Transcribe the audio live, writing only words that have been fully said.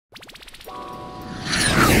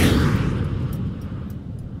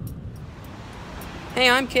Hey,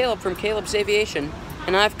 I'm Caleb from Caleb's Aviation,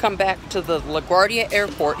 and I've come back to the LaGuardia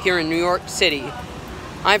Airport here in New York City.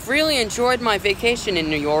 I've really enjoyed my vacation in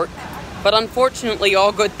New York, but unfortunately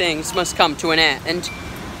all good things must come to an end.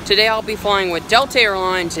 Today I'll be flying with Delta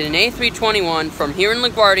Airlines in an A321 from here in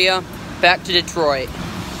LaGuardia back to Detroit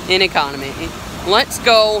in economy. Let's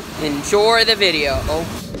go enjoy the video.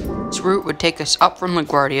 This route would take us up from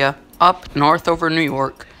LaGuardia, up north over New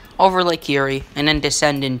York, over Lake Erie, and then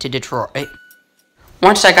descend into Detroit.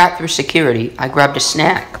 Once I got through security, I grabbed a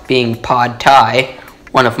snack, being pad thai,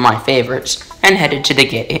 one of my favorites, and headed to the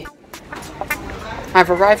gate. I've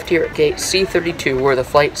arrived here at gate C32 where the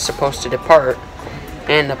flight's supposed to depart,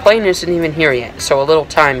 and the plane isn't even here yet, so a little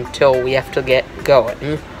time till we have to get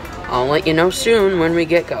going. I'll let you know soon when we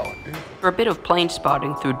get going. For a bit of plane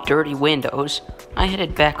spotting through dirty windows, I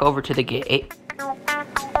headed back over to the gate.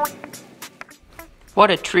 What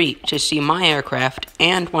a treat to see my aircraft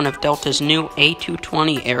and one of Delta's new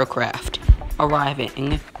A220 aircraft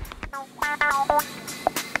arriving.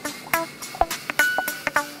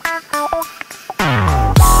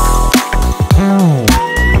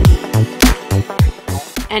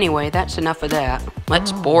 Anyway, that's enough of that.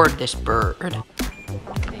 Let's board this bird.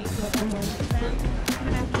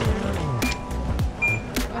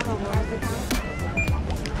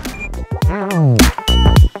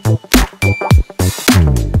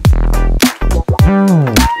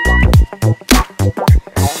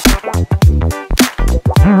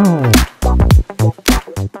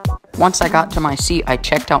 Once I got to my seat, I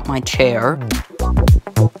checked out my chair.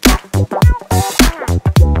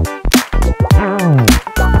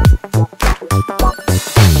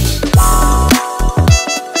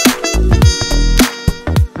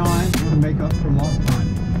 Time to make up for lost time.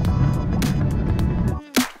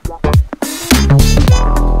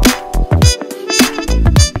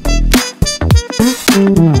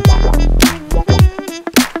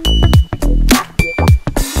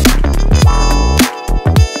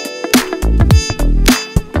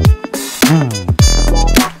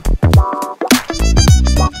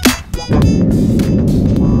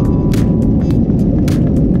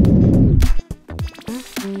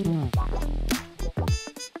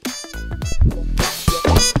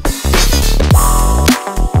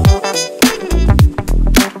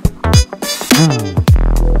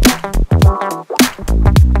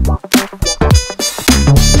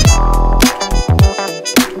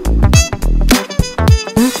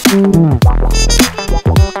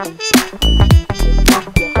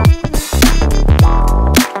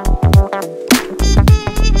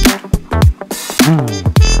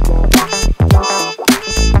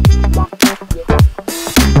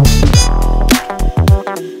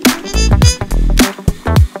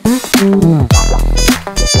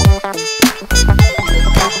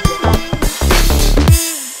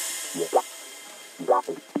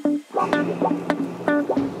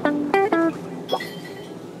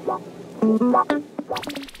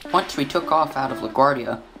 Once we took off out of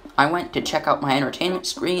LaGuardia, I went to check out my entertainment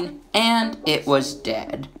screen, and it was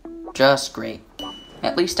dead. Just great.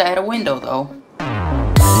 At least I had a window, though.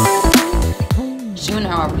 Soon,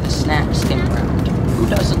 however, the snacks came around. Who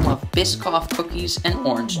doesn't love Biscoff cookies and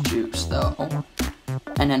orange juice, though?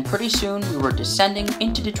 And then pretty soon, we were descending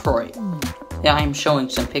into Detroit. Yeah, I am showing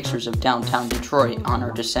some pictures of downtown Detroit on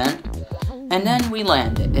our descent. And then we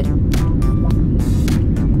landed.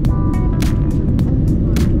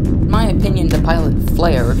 In my opinion, the pilot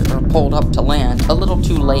flared, or pulled up to land, a little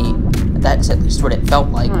too late. That's at least what it felt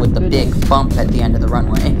like with the big bump at the end of the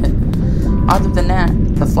runway. Other than that,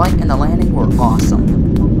 the flight and the landing were awesome.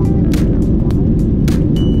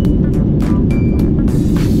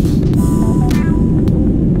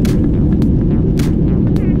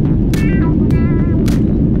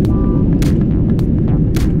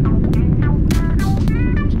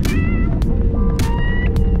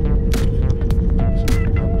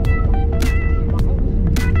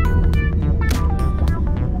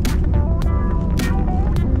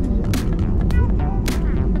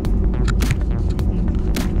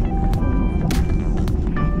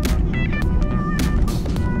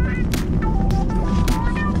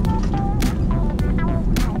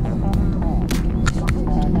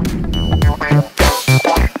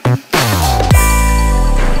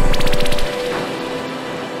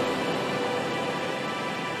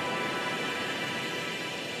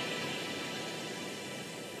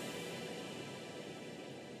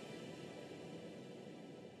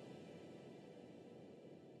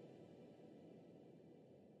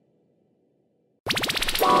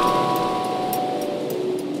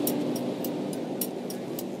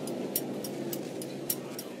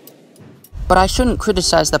 But I shouldn't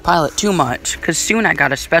criticize the pilot too much, because soon I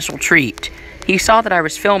got a special treat. He saw that I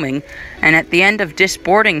was filming, and at the end of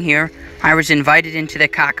disboarding here, I was invited into the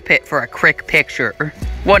cockpit for a quick picture.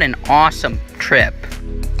 What an awesome trip.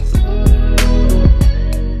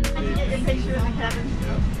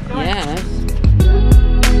 Yes.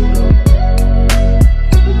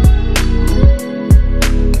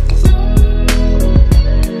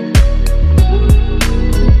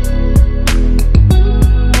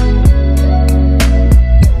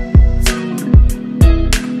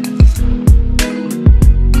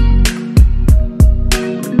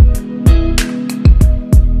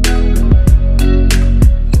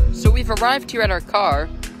 Arrived here at our car.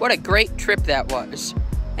 What a great trip that was.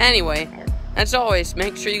 Anyway, as always,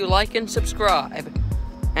 make sure you like and subscribe.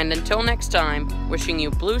 And until next time, wishing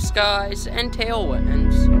you blue skies and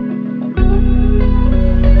tailwinds.